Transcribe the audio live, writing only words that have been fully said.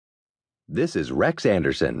This is Rex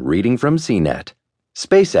Anderson reading from CNET.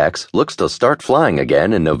 SpaceX looks to start flying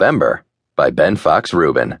again in November by Ben Fox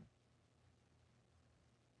Rubin.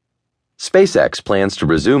 SpaceX plans to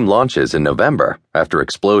resume launches in November after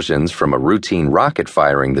explosions from a routine rocket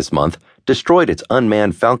firing this month destroyed its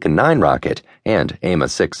unmanned Falcon 9 rocket and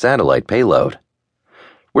Amos 6 satellite payload.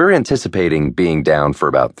 We're anticipating being down for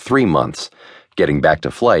about 3 months, getting back to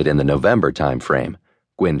flight in the November timeframe.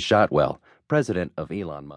 Gwynne Shotwell, president of Elon Musk.